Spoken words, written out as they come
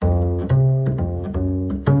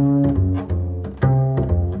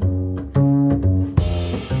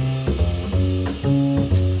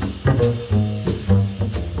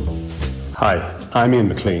Hi, I'm Ian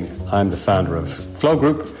McLean. I'm the founder of Flow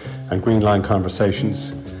Group and Greenline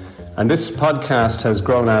Conversations. And this podcast has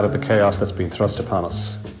grown out of the chaos that's been thrust upon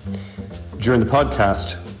us. During the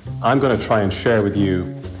podcast, I'm going to try and share with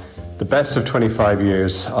you the best of 25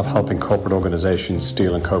 years of helping corporate organizations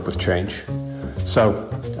deal and cope with change. So,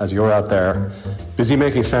 as you're out there, busy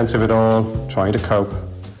making sense of it all, trying to cope,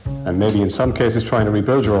 and maybe in some cases trying to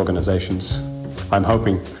rebuild your organizations, I'm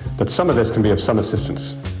hoping that some of this can be of some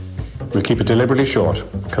assistance. We'll keep it deliberately short,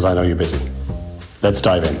 because I know you're busy. Let's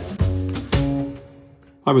dive in.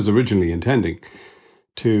 I was originally intending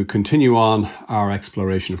to continue on our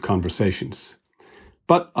exploration of conversations,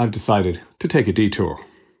 but I've decided to take a detour.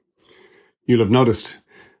 You'll have noticed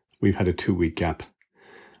we've had a 2-week gap,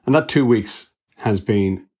 and that 2 weeks has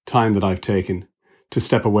been time that I've taken to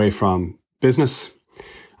step away from business,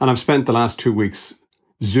 and I've spent the last 2 weeks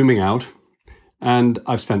zooming out, and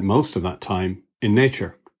I've spent most of that time in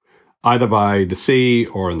nature, either by the sea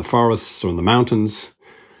or in the forests or in the mountains.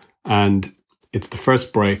 And it's the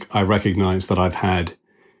first break I recognize that I've had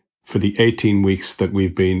for the 18 weeks that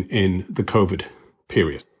we've been in the COVID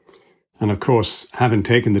period. And of course, having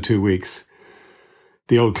taken the 2 weeks,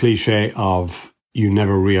 the old cliche of you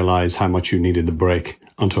never realize how much you needed the break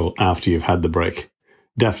until after you've had the break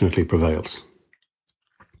definitely prevails.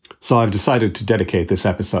 So I've decided to dedicate this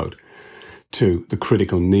episode to the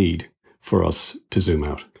critical need for us to zoom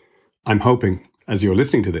out. I'm hoping, as you're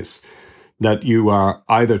listening to this, that you are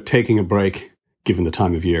either taking a break, given the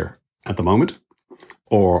time of year at the moment,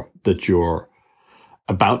 or that you're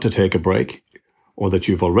about to take a break, or that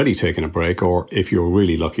you've already taken a break, or if you're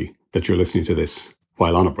really lucky, that you're listening to this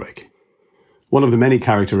while on a break. One of the many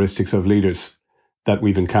characteristics of leaders that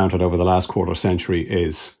we've encountered over the last quarter century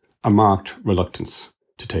is a marked reluctance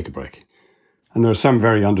to take a break. And there are some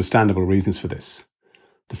very understandable reasons for this.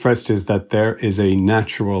 The first is that there is a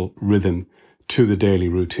natural rhythm to the daily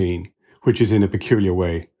routine, which is in a peculiar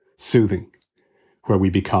way soothing, where we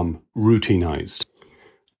become routinized.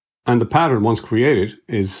 And the pattern, once created,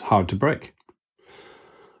 is hard to break.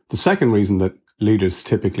 The second reason that leaders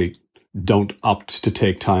typically don't opt to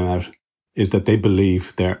take time out is that they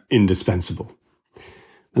believe they're indispensable.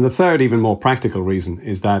 And the third, even more practical reason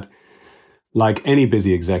is that, like any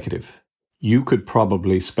busy executive, you could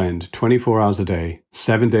probably spend 24 hours a day,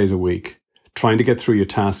 7 days a week, trying to get through your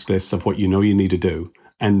task lists of what you know you need to do,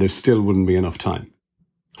 and there still wouldn't be enough time.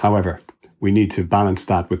 However, we need to balance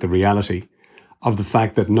that with the reality of the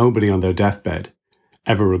fact that nobody on their deathbed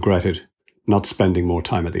ever regretted not spending more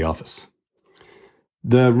time at the office.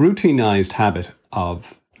 The routinized habit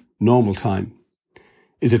of normal time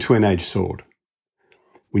is a twin-edged sword.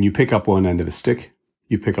 When you pick up one end of a stick,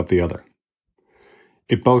 you pick up the other.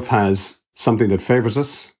 It both has something that favors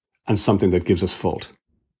us and something that gives us fault.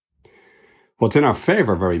 What's in our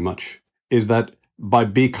favor very much is that by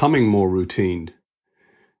becoming more routine,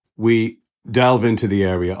 we delve into the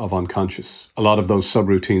area of unconscious, a lot of those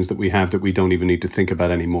subroutines that we have that we don't even need to think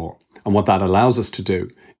about anymore. And what that allows us to do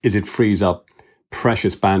is it frees up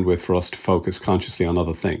precious bandwidth for us to focus consciously on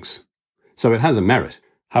other things. So it has a merit.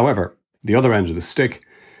 However, the other end of the stick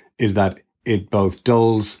is that it both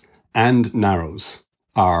dulls and narrows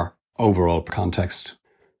our overall context.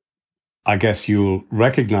 I guess you'll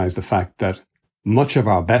recognize the fact that much of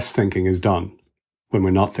our best thinking is done when we're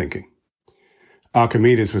not thinking.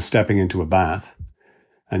 Archimedes was stepping into a bath,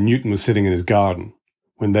 and Newton was sitting in his garden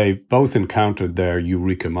when they both encountered their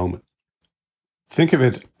eureka moment. Think of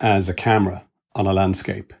it as a camera on a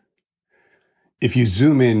landscape. If you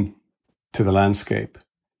zoom in to the landscape,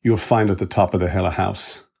 you'll find at the top of the hill a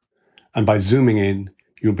house. And by zooming in,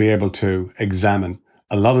 you'll be able to examine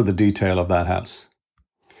a lot of the detail of that house.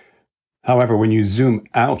 However, when you zoom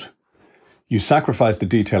out, you sacrifice the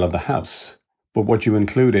detail of the house, but what you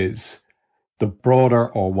include is the broader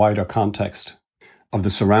or wider context of the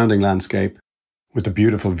surrounding landscape with the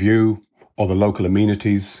beautiful view or the local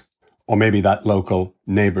amenities, or maybe that local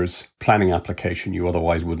neighbour's planning application you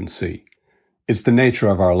otherwise wouldn't see. It's the nature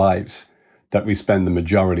of our lives that we spend the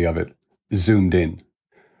majority of it zoomed in.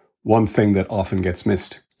 One thing that often gets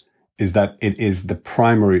missed is that it is the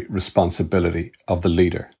primary responsibility of the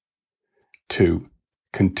leader to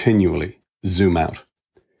continually zoom out.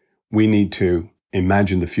 We need to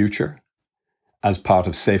imagine the future as part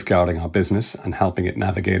of safeguarding our business and helping it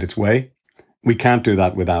navigate its way. We can't do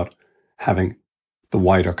that without having the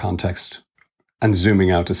wider context and zooming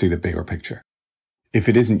out to see the bigger picture. If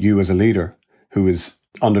it isn't you as a leader who is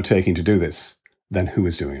undertaking to do this, then who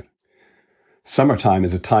is doing it? Summertime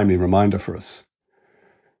is a timely reminder for us.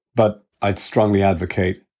 But I'd strongly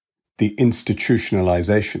advocate the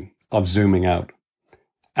institutionalization of zooming out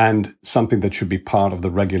and something that should be part of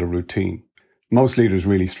the regular routine Most leaders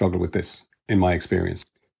really struggle with this, in my experience.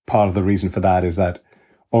 Part of the reason for that is that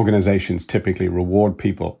organizations typically reward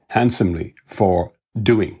people handsomely for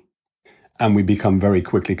doing, and we become very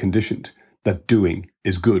quickly conditioned that doing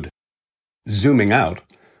is good. Zooming out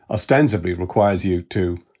ostensibly requires you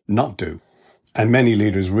to not do, and many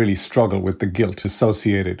leaders really struggle with the guilt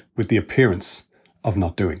associated with the appearance of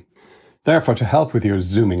not doing. Therefore, to help with your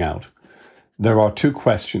zooming out, there are two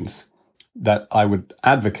questions that I would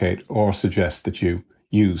advocate or suggest that you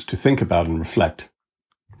use to think about and reflect.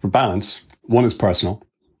 For balance, one is personal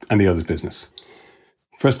and the other is business.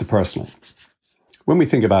 First, the personal. When we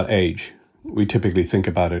think about age, we typically think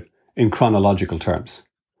about it in chronological terms.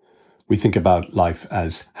 We think about life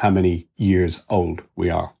as how many years old we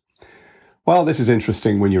are. Well, this is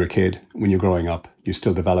interesting when you're a kid, when you're growing up, you're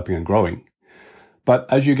still developing and growing.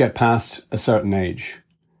 But as you get past a certain age,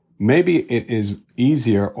 maybe it is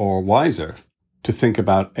easier or wiser to think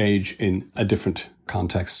about age in a different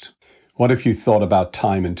context. What if you thought about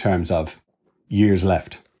time in terms of years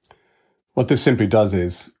left? What this simply does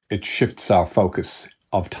is it shifts our focus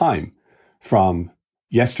of time from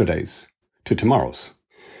yesterday's to tomorrow's.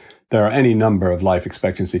 There are any number of life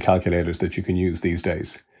expectancy calculators that you can use these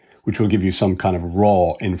days, which will give you some kind of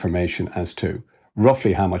raw information as to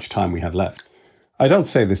roughly how much time we have left. I don't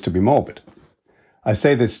say this to be morbid. I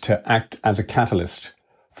say this to act as a catalyst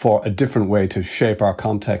for a different way to shape our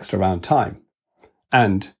context around time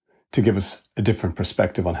and to give us a different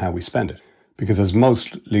perspective on how we spend it. Because as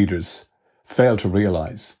most leaders fail to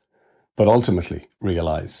realize, but ultimately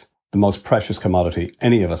realize, the most precious commodity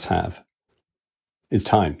any of us have is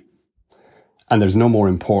time. And there's no more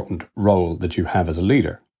important role that you have as a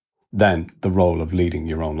leader than the role of leading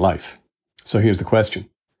your own life. So here's the question.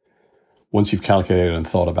 Once you've calculated and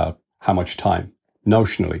thought about how much time,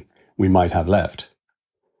 notionally, we might have left,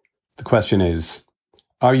 the question is,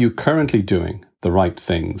 are you currently doing the right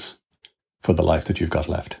things for the life that you've got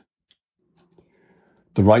left?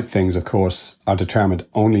 The right things, of course, are determined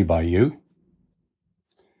only by you.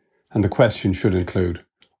 And the question should include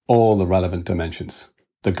all the relevant dimensions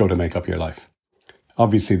that go to make up your life.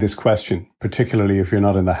 Obviously, this question, particularly if you're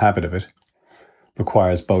not in the habit of it,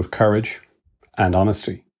 requires both courage and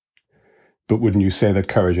honesty. But wouldn't you say that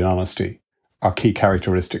courage and honesty are key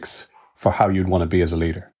characteristics for how you'd want to be as a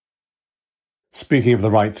leader? Speaking of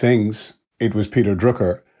the right things, it was Peter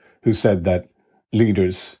Drucker who said that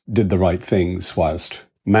leaders did the right things whilst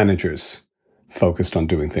managers focused on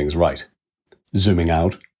doing things right. Zooming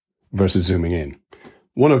out versus zooming in.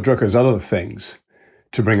 One of Drucker's other things,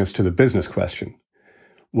 to bring us to the business question,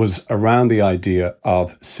 was around the idea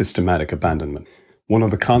of systematic abandonment. One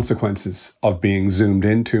of the consequences of being zoomed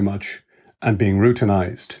in too much and being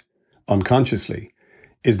routinized unconsciously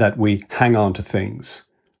is that we hang on to things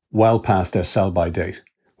well past their sell-by date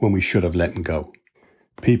when we should have let them go.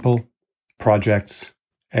 People, projects,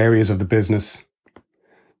 areas of the business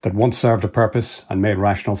that once served a purpose and made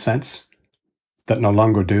rational sense, that no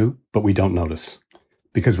longer do, but we don't notice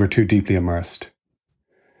because we're too deeply immersed.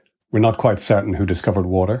 We're not quite certain who discovered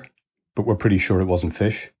water, but we're pretty sure it wasn't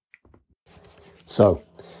fish. So,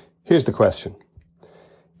 here's the question.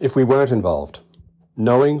 If we weren't involved,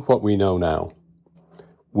 knowing what we know now,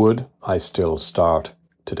 would I still start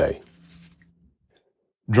today?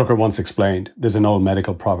 Drucker once explained, there's an old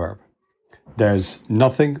medical proverb. There's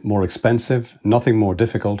nothing more expensive, nothing more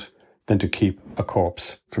difficult than to keep a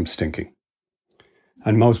corpse from stinking.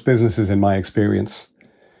 And most businesses, in my experience,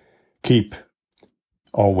 keep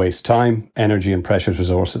or waste time, energy and precious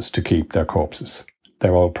resources to keep their corpses,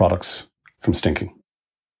 their old products, from stinking.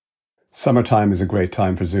 Summertime is a great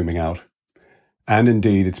time for zooming out. And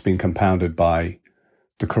indeed, it's been compounded by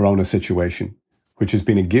the corona situation, which has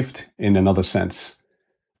been a gift in another sense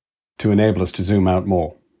to enable us to zoom out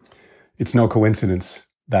more. It's no coincidence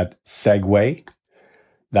that Segway,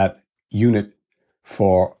 that unit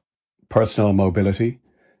for personal mobility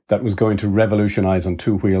that was going to revolutionize on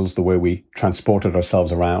two wheels the way we transported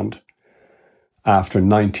ourselves around, after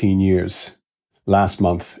 19 years, last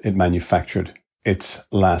month it manufactured its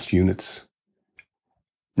last units.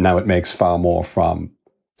 Now it makes far more from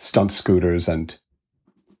stunt scooters and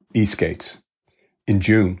e-skates. In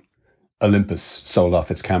June, Olympus sold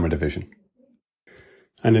off its camera division.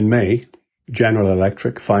 And in May, General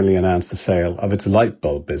Electric finally announced the sale of its light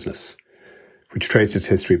bulb business, which traced its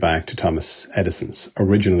history back to Thomas Edison's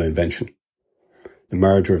original invention. The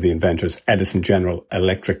merger of the inventor's Edison General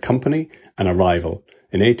Electric Company and a rival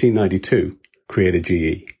in 1892 created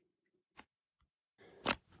GE.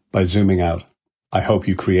 By zooming out, I hope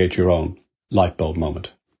you create your own light bulb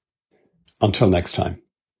moment. Until next time,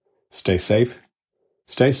 stay safe,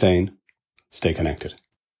 stay sane, stay connected.